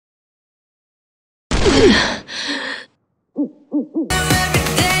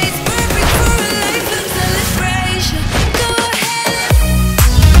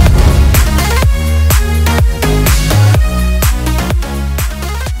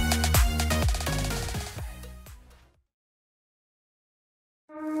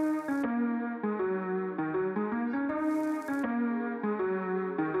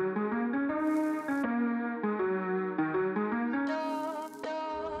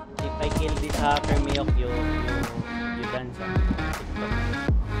If I kill this hacker, Miyok, you dance on TikTok.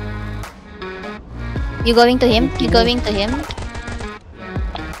 You going to him? You going to him?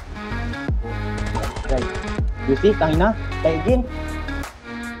 Right. You see, Tangina? Again.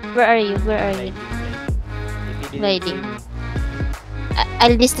 Where are you? Where are you? If you didn't Waiting. see me,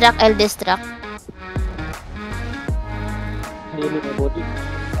 I'll distract. I'll distract. Really, my body.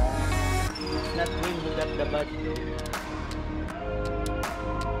 it's not him who got the badge though.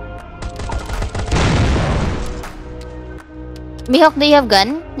 Mihawk, do you have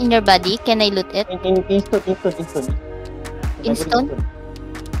gun in your body? Can I loot it? Instant. Instant?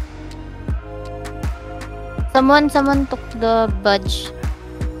 Someone took the badge.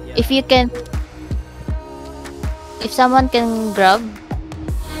 Yeah. If someone can grab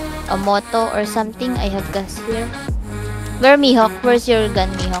a moto or something, I have gas here. Where Mihawk? Where's your gun,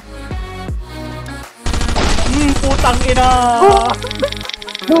 Mihawk? Putang ina!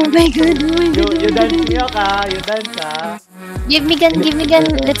 Oh my god, oh my god. You dance, Miyok, ah. You dance, ah. Give me gun.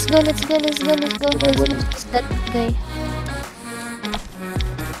 Let's go. Let's chase that guy.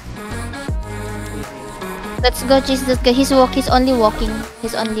 Let's go chase that guy. He's only walking. You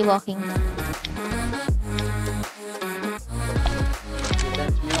dance, Miyok,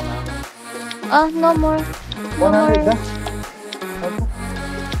 ah. No more. 100 na.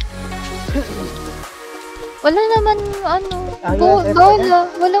 Wala naman, ano, Ayan, bala.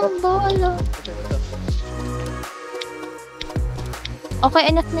 Walang bala. Ito.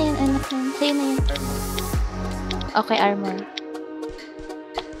 Okay, enough na yun. Sa'yo na yun. Okay, armor.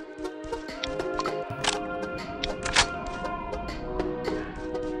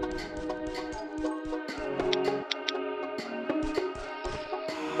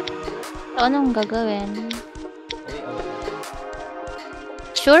 So, anong gagawin?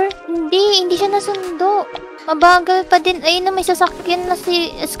 Sure? Hindi siya nasundo. Mabagal pa din. Ayun na, may sasakyan na si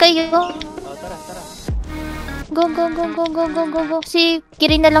Skyo. Oh, tara. Go. Si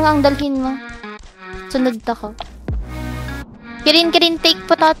Kirin na lang ang dalhin mo. Sunod ako. Kirin, take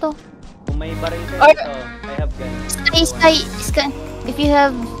potato. Kung may baril kayo ito, I have gun. Sky. If you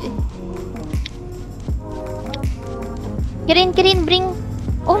have... Kirin, bring...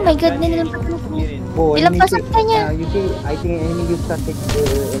 Oh my god, nilampasan ko. Oh, Nilampasan ka niya. You see, I think enemy use tactic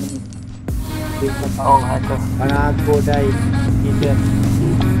enemy. Ito. Para go die. Either.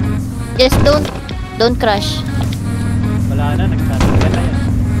 Just don't crash. Wala na, nagsasakyan na yan.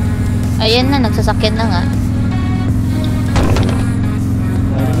 Ayan na, nagsasakyan na nga.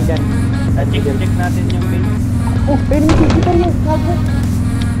 Enemy dyan. Check natin yung base. Oh, enemy kita yun.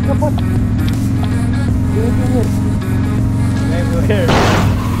 Kapot. Here. Everywhere. Here.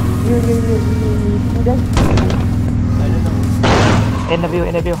 Dyan. I don't know. In the view.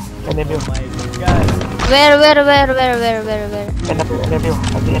 Oh my god. Where? In the view.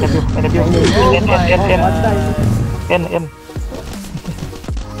 In.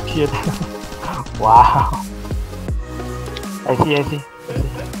 Shit. Wow. I see.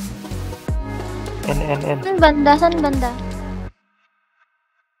 In. Saan banda?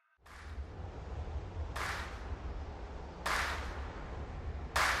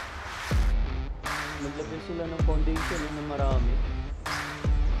 Naglagay sila ng foundation na marami.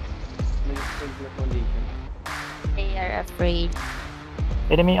 Nag-spend sila foundation. They are afraid.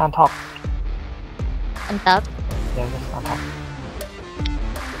 Enemy on top. On top? Yeah, just on top.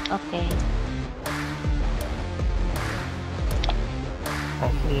 Okay. I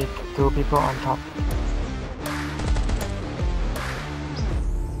see 2 people on top.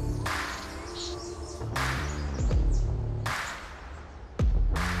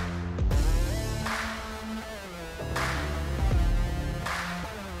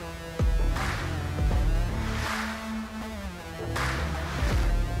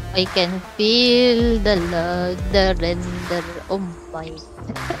 I can feel the lag, the render. Oh my.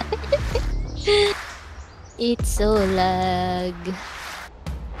 It's so lag.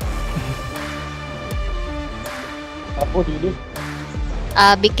 Apo, dili.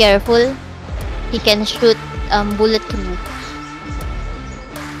 Be careful. He can shoot bullet through.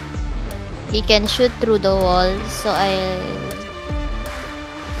 He can shoot through the wall, so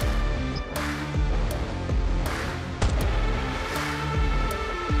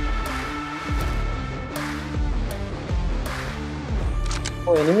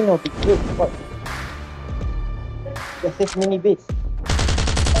Oh, enemy no big base. What? Just this mini base.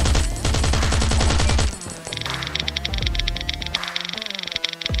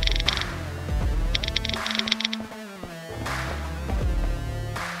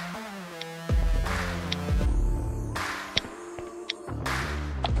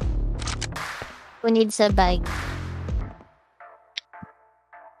 Who needs a bag?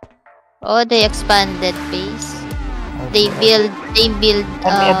 Oh, they expanded base. They build,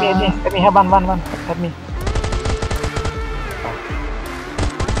 Help me, help me. Help me.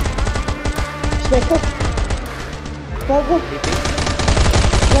 Sniper. Go.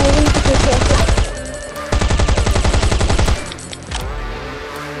 Flying to take care.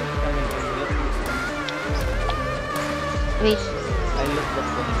 wait, I look that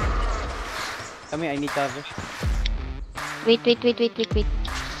one. Come here, I need cover. wait.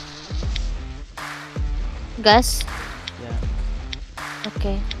 Gas? Yeah.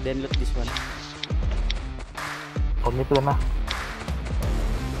 Okay. Then look this one. ผมมีปืนนะ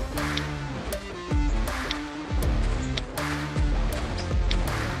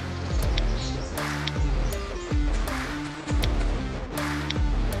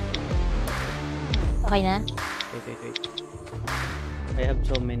Okay na? Wait. I have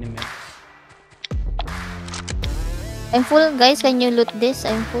so many meds. I'm full, guys. Can you loot this?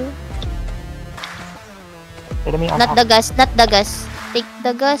 I'm full. Enemy on Not top. the gas. Take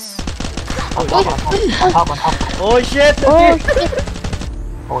the gas. On top. Oh shit! Oh, shit.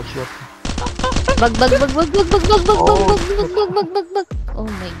 Oh shit. Bag. Oh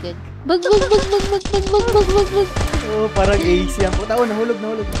my god. Bag. Oh, parang AC ang puta. Oh, nahulog.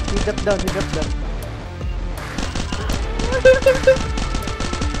 He dropped down.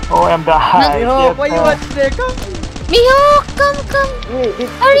 Oh, I'm dying. Yo, why you watch there? Come. Mihawk, come. Wait, this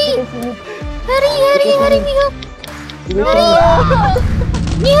Hurry! this is Hurry, Mihawk. me.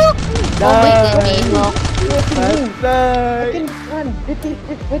 Mihawk. Oh my god, Mihawk. I Bye. can run.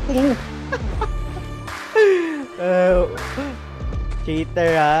 Waiting me.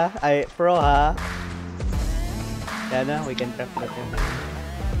 Cheater ha? Ay, pro ha? Yan na, we can trap that him.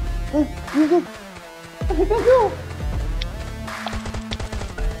 You go. Go.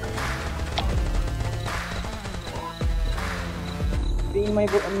 Be in my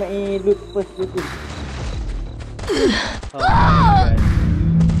loot first loot. Oh my god.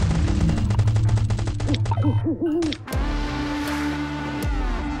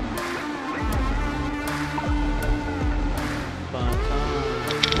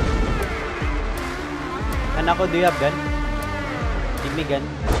 Anak ko, do you have gun? Give me gun.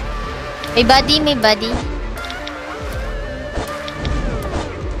 May body.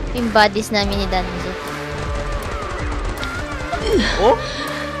 Yung bodies namin ni Danzo. Oh!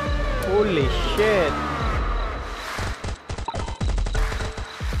 Holy shit!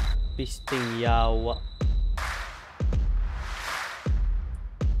 Pisting yawa.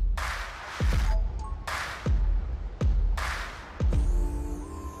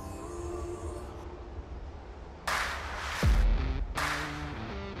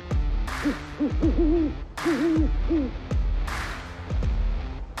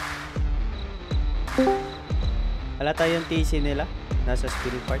 Wala tayong TC nila. Nasa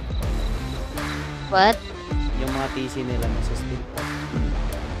skill part. What? Yung mga TC nila nasa skill part.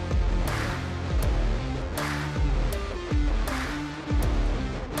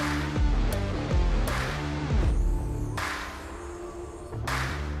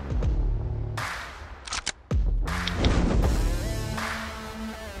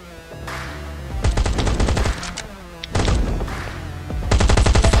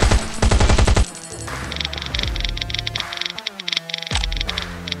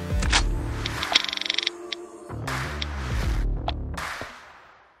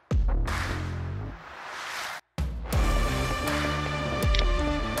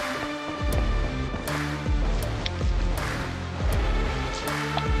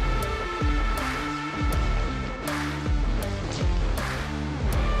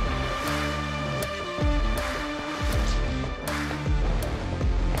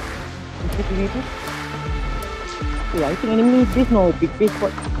 Yeah, I think enemy this no big base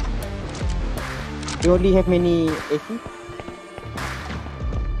spot. They only have many AC.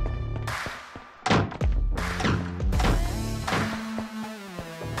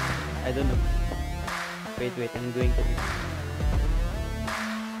 I don't know. Wait, I'm going to...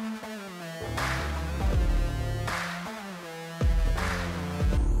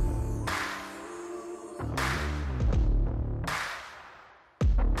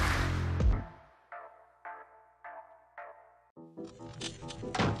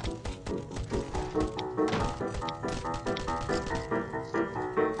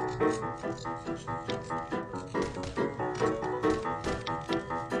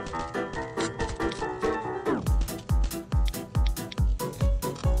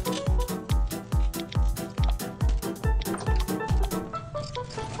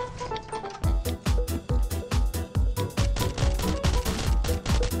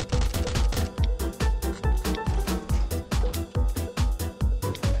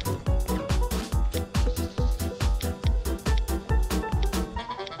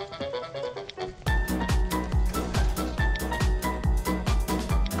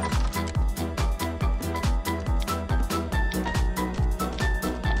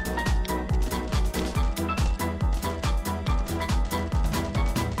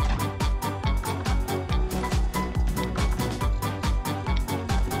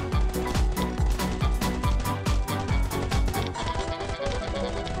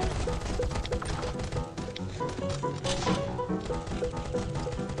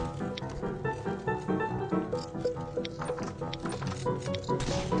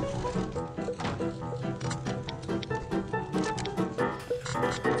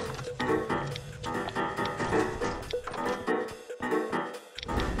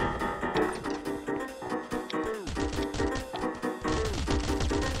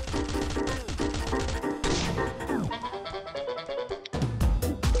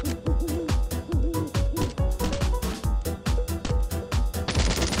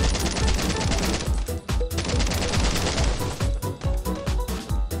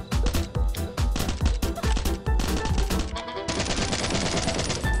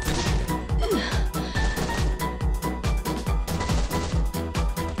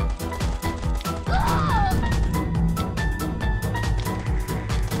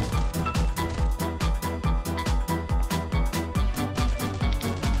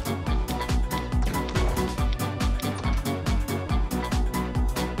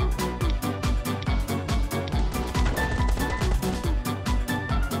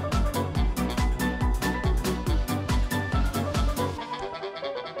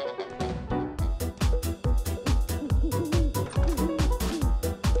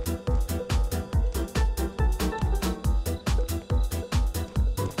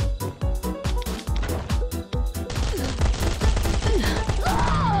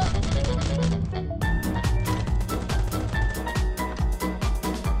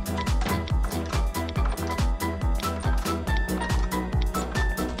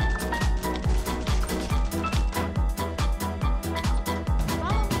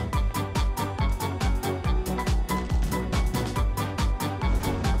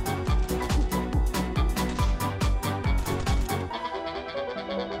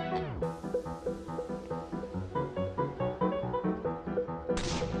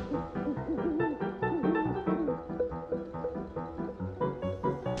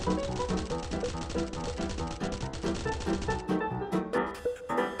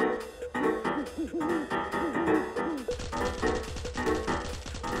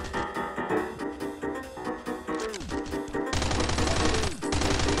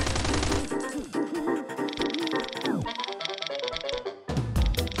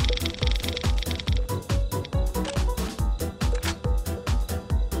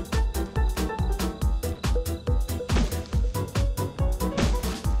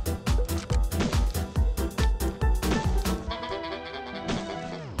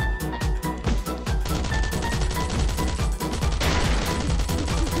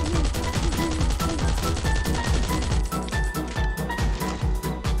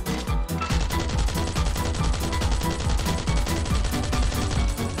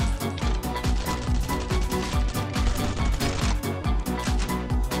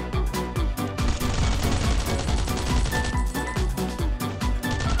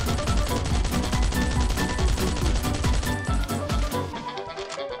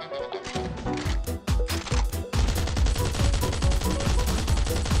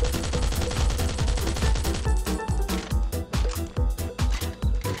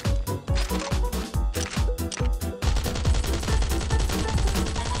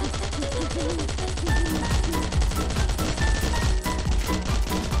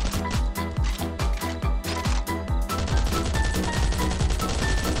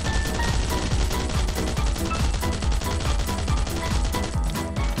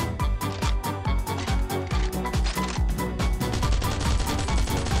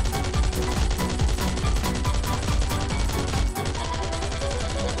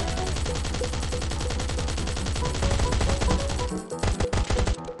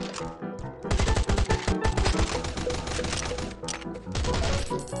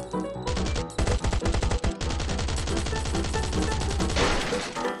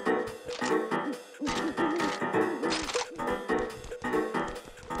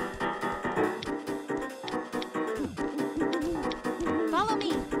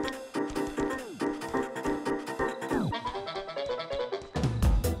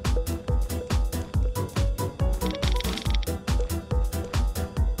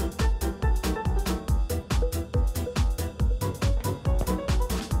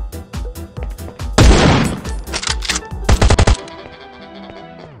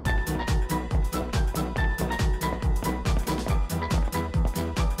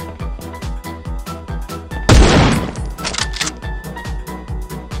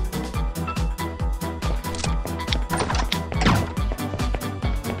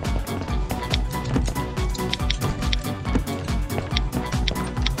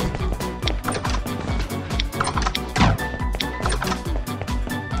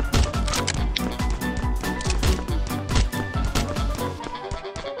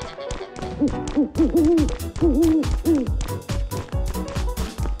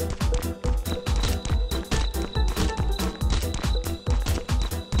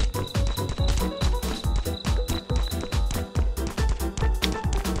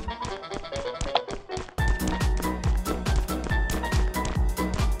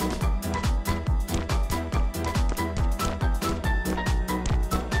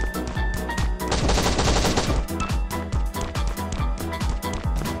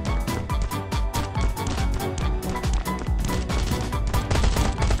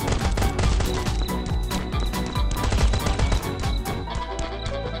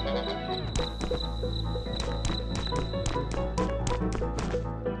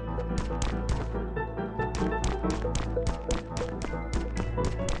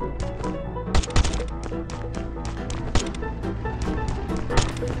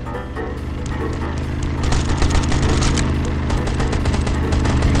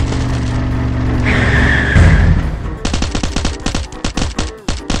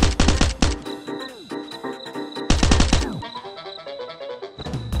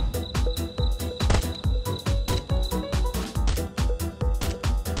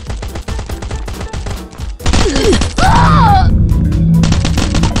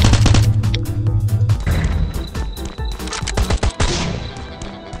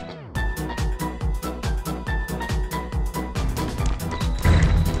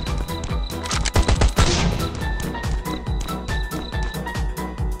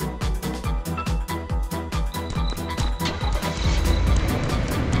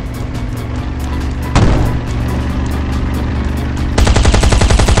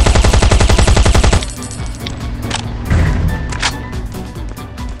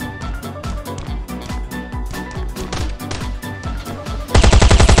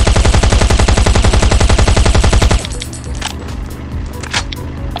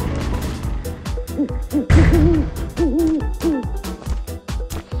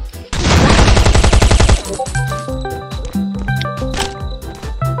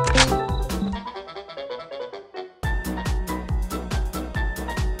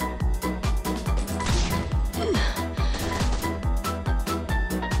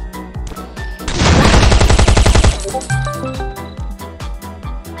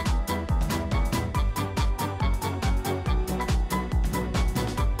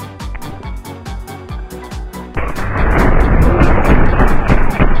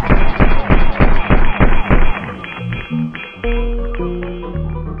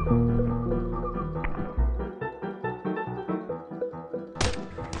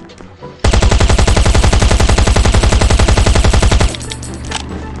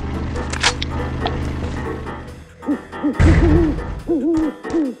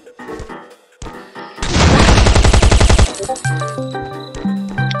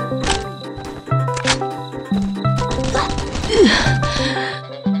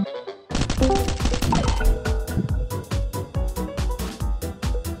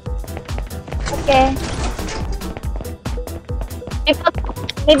 Okay.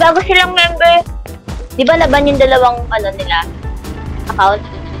 May bago silang member. Di ba laban yung dalawang ano nila? Account?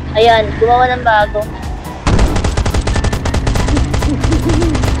 Ayan, gumawa ng bago.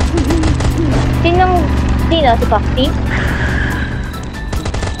 Sino? Si Foxy?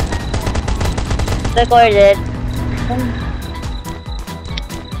 Recorded.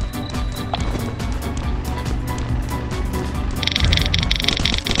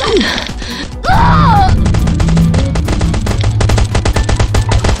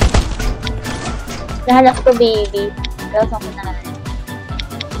 Nahanap ko baby. Pero saan ko nahanap?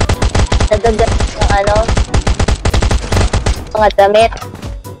 Nagagat ng ano? Mga damit.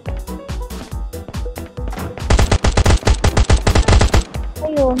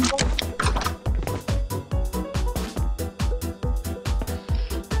 Ayun.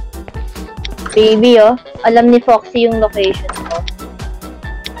 Baby, oh. Alam ni Foxy yung location ko.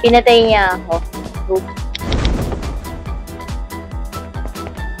 Pinatay niya ako.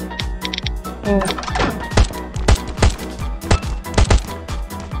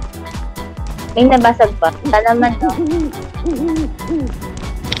 May nabasag pa. Talaman, no?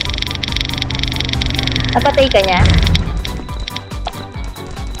 Napatay ka niya?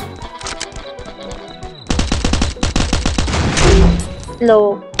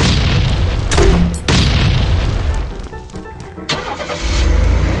 Low.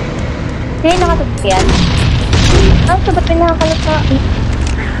 Kaya nakatagpag yan? Ang sabat may nakakalat ka.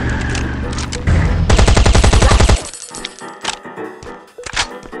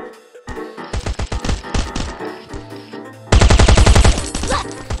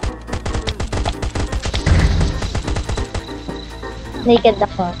 Naked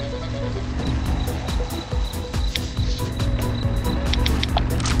ako.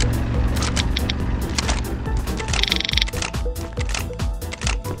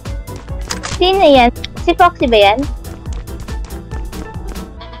 Sino yan? Si Foxy ba yan?